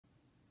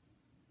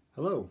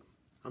Hello,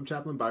 I'm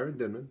Chaplain Byron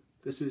Denman.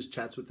 This is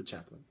Chats with the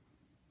Chaplain.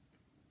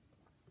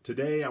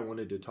 Today I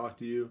wanted to talk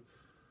to you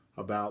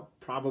about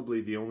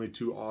probably the only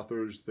two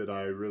authors that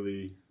I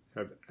really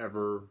have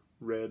ever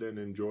read and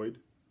enjoyed.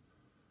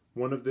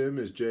 One of them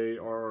is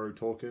J.R.R.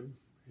 Tolkien.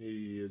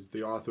 He is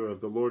the author of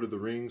the Lord of the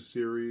Rings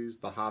series,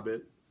 The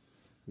Hobbit,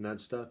 and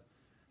that stuff.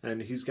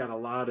 And he's got a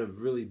lot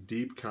of really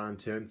deep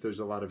content. There's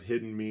a lot of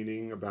hidden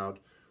meaning about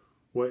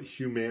what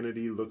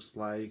humanity looks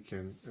like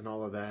and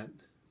all of that.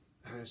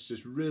 And it's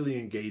just really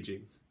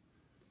engaging.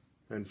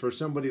 And for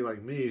somebody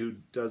like me who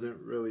doesn't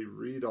really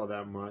read all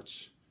that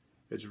much,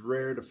 it's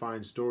rare to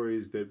find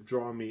stories that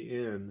draw me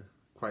in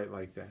quite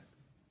like that.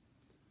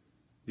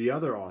 The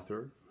other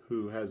author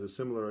who has a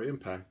similar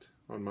impact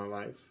on my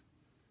life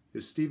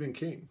is Stephen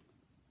King.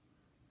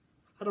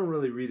 I don't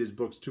really read his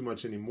books too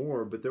much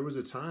anymore, but there was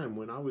a time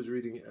when I was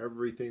reading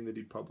everything that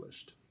he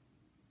published.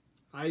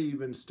 I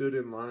even stood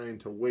in line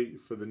to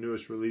wait for the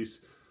newest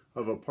release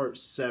of a part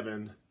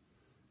 7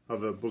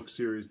 of a book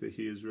series that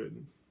he has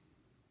written.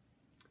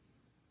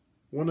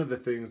 One of the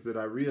things that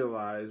I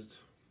realized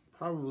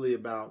probably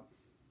about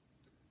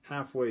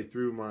halfway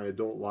through my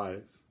adult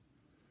life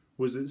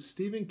was that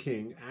Stephen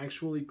King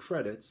actually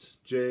credits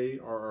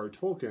J.R.R.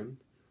 Tolkien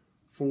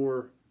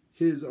for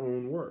his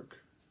own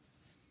work.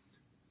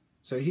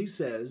 So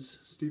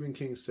Stephen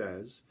King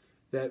says,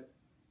 that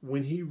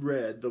when he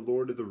read The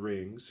Lord of the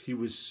Rings, he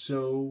was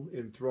so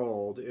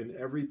enthralled in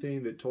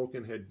everything that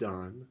Tolkien had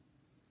done,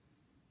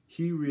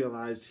 he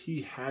realized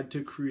he had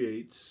to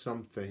create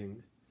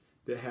something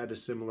that had a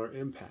similar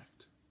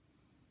impact.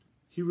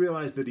 He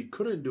realized that he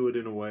couldn't do it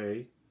in a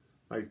way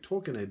like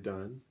Tolkien had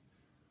done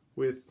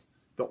with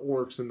the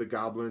orcs and the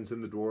goblins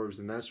and the dwarves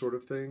and that sort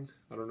of thing.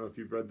 I don't know if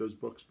you've read those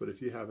books, but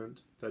if you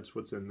haven't, that's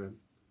what's in them.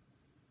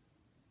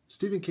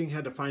 Stephen King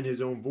had to find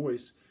his own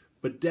voice,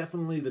 but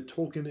definitely the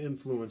Tolkien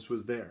influence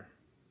was there.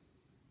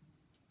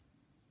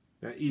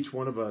 Now, each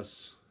one of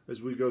us, as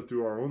we go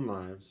through our own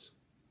lives,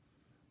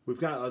 we've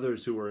got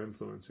others who are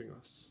influencing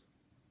us.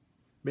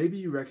 Maybe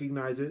you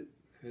recognize it,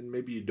 and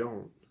maybe you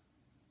don't.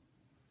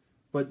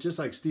 But just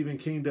like Stephen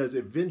King does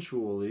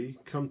eventually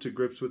come to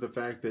grips with the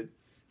fact that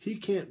he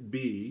can't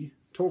be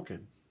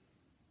Tolkien.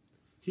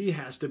 He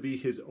has to be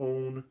his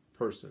own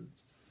person.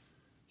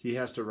 He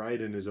has to write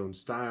in his own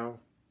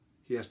style.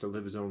 He has to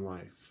live his own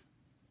life.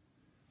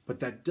 But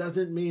that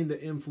doesn't mean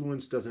the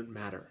influence doesn't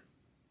matter.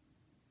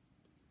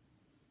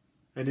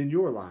 And in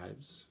your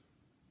lives,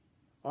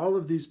 all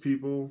of these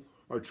people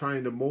are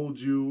trying to mold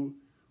you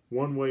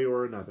one way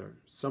or another.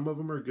 Some of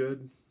them are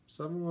good.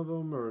 Some of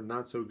them are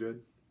not so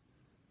good.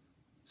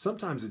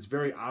 Sometimes it's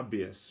very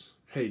obvious,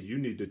 hey, you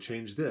need to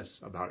change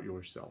this about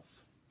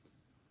yourself.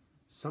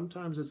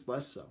 Sometimes it's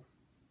less so.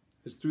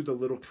 It's through the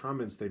little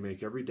comments they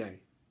make every day.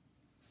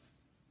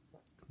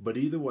 But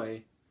either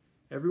way,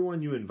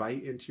 everyone you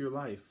invite into your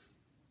life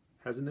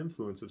has an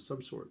influence of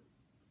some sort.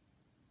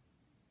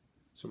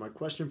 So my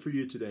question for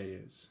you today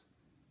is,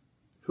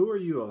 who are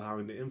you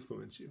allowing to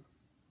influence you?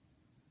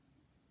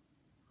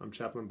 I'm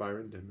Chaplain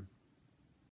Byron Denman.